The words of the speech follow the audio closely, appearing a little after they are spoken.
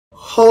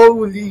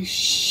Holy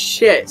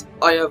shit,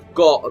 I have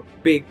got a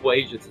big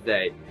wager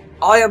today.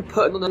 I am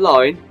putting on the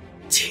line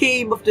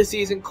Team of the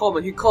Season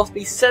Coleman, who cost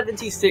me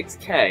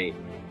 76k.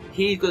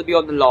 He's going to be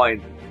on the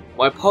line.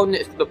 My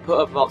opponent is going to put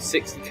up about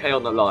 60k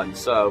on the line,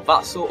 so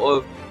that's sort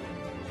of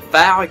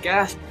fair, I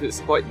guess, because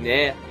it's quite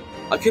near.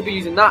 I could be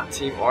using that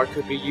team, or I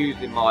could be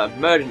using my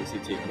emergency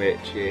team,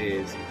 which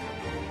is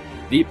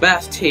the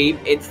best team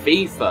in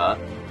FIFA.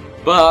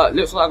 But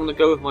looks like I'm going to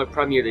go with my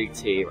Premier League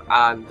team,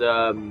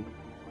 and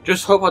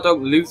just hope I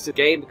don't lose the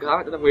game, because I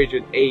haven't done a wager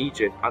in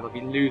ages, and I've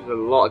been losing a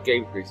lot of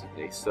games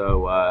recently.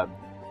 So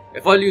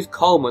if I lose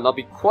Coleman, I'll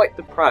be quite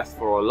depressed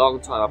for a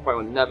long time. I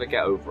probably will never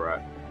get over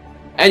it.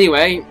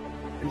 Anyway,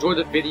 enjoy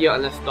the video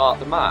and let's start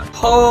the match.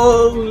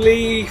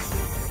 Holy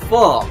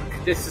fuck,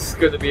 this is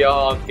going to be a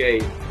hard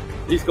game.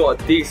 He's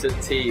got a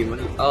decent team,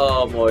 and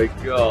oh my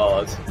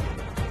god.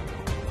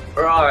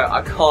 Right,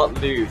 I can't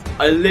lose.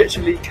 I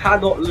literally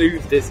cannot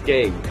lose this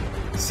game.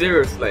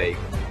 Seriously.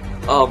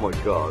 Oh my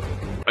god.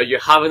 Are you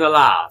having a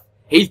laugh?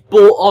 He's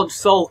bought on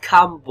Sol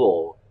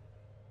Campbell.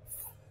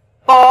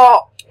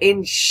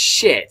 Fucking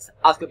shit.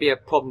 That's gonna be a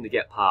problem to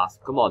get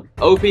past. Come on.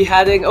 OP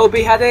heading, OP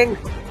heading.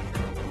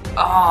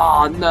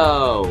 Ah, oh,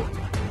 no.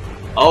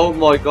 Oh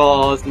my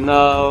god,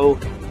 no.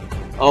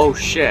 Oh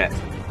shit.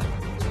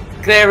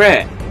 Clear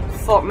it.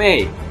 Fuck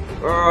me.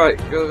 Alright,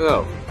 go,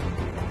 go.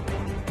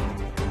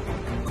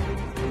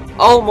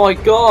 Oh my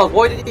god,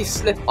 why did he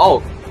slip? Oh,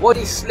 why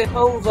did he slip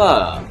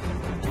over?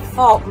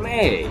 Fuck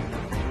me.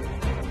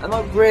 Am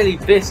I really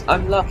this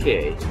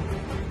unlucky?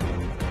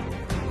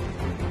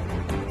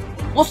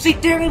 What's he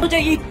doing? Look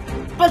at you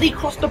bloody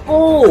crossed the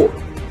ball!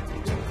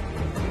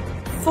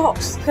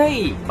 Fuck's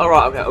sake!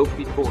 Alright, I'm gonna open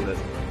these corners.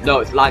 No,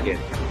 it's lagging.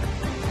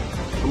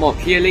 Come on,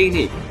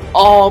 Chiellini.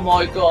 Oh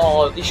my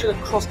god, he should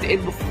have crossed it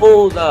in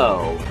before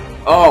though.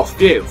 Oh,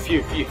 phew.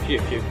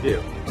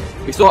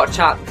 We still got a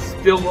chance,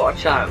 still got a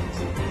chance.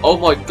 Oh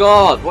my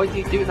god, what are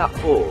you doing that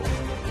for?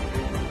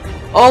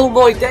 Oh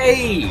my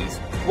days!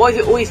 Why is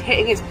it always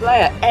hitting its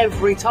player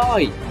every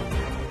time?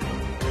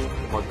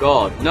 Oh my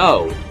god,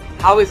 no.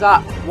 How is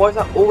that? Why does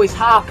that always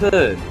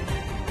happen?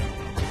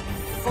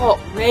 Fuck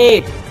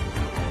me.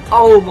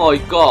 Oh my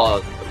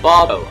god.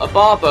 A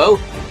Barbo.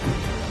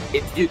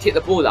 Did you kick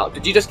the ball out?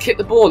 Did you just kick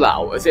the ball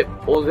out? Or is it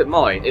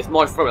mine? It's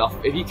my throw.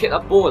 If you kick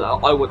that ball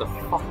out, I would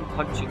have fucking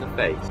punched you in the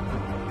face.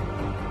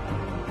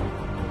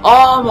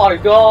 Oh my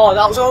god,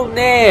 that was so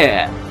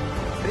near.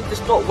 I need to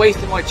stop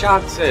wasting my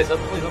chances,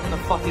 otherwise I'm gonna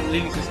fucking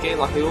lose this game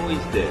like I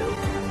always do.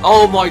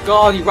 Oh my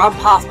god, he ran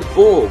past the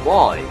ball,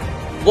 why?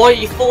 Why are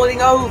you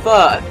falling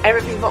over?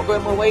 Everything's not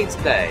going my way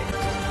today.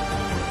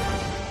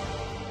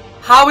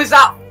 How is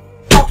that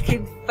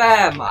fucking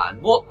fair, man?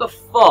 What the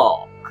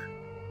fuck?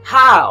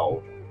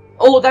 How?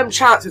 All them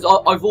chances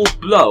I've all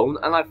blown,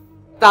 and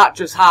that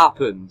just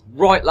happened.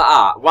 Right like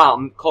that. Wow,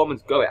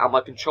 Coleman's going, and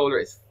my controller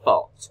is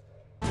fucked.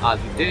 As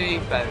you do,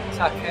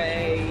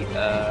 Benteke,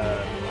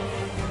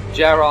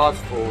 Gerrard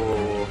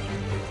for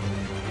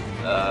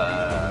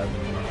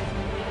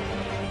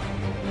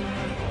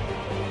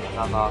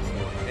Navas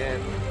for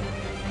him,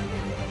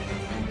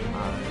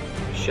 and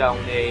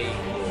Shelny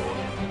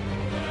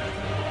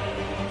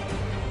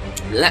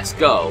for... Let's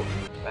go!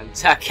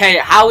 Benteke,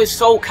 how is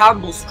Sol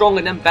Campbell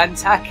stronger than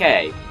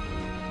Benteke?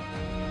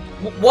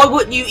 Why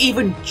wouldn't you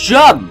even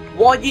jump?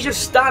 Why are you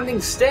just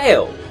standing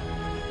still?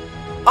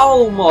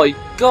 Oh my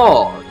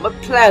god, my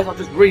players are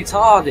just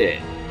retarded.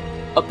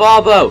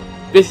 Barbo,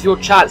 this is your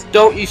chance,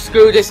 don't you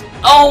screw this.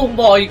 Oh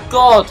my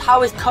god,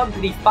 how is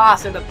Company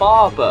faster than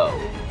Barbo?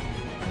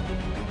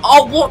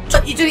 Oh what,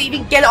 you didn't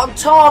even get it on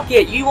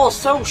target, you are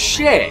so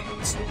shit.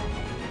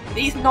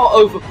 He's not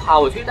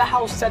overpowered, who the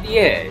hell said he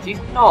is?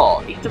 He's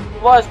not, he's the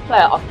worst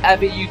player I've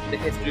ever used in the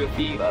history of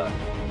FIFA.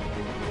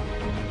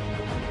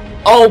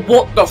 Oh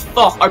what the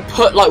fuck, I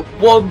put like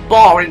 1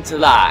 bar into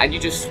that and you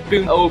just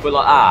spoon over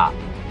like that.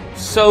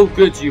 So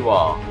good you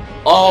are.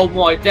 Oh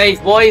my days,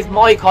 why is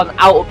Maicon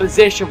out of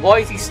position? Why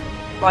is he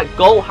like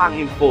goal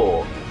hanging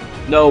for?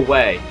 No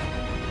way.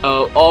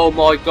 Oh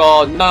my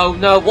god, no,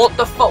 what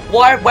the fuck?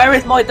 Where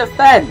is my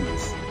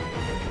defense?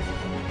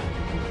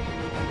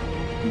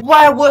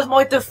 Where was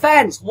my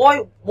defense?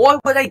 Why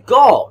were they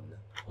gone?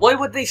 Why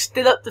were they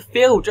still up the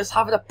field just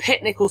having a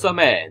picnic or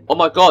something? Oh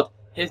my god,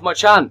 here's my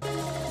chance.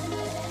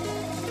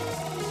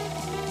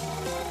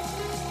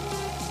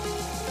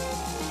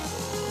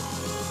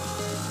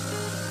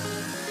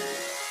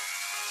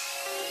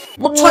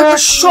 What type of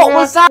shot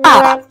was that?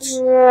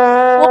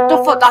 What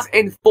the fuck? That's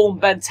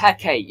informed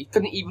Benteke. He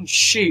couldn't even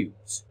shoot.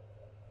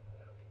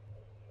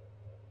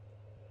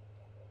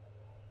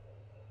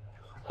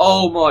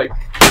 Oh my.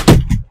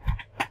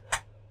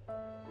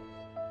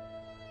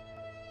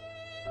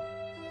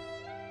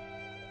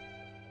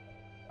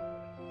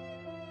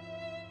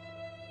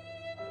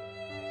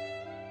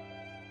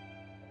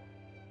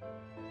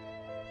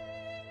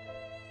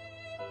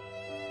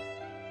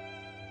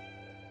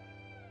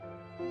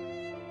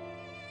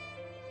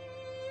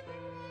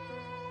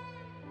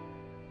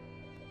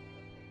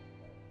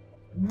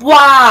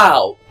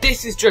 Wow!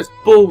 This is just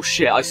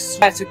bullshit, I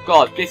swear to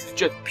god, this is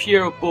just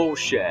pure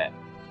bullshit.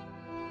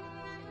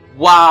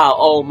 Wow,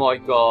 oh my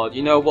god,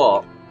 you know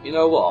what? You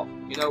know what?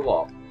 You know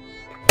what?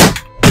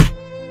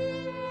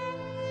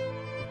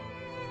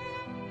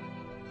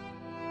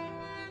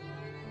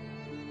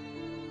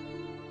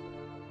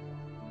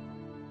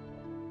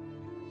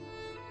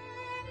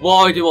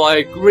 Why do I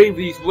agree with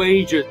these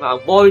wagers,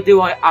 man? Why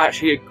do I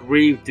actually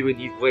agree with doing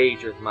these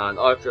wagers, man?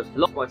 I've just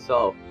lost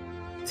myself.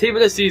 Team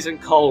of the season,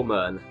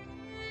 Coleman.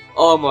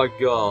 Oh my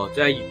god,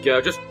 there you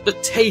go. Just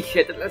take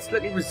it.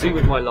 Let me resume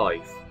with my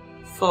life.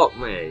 Fuck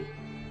me.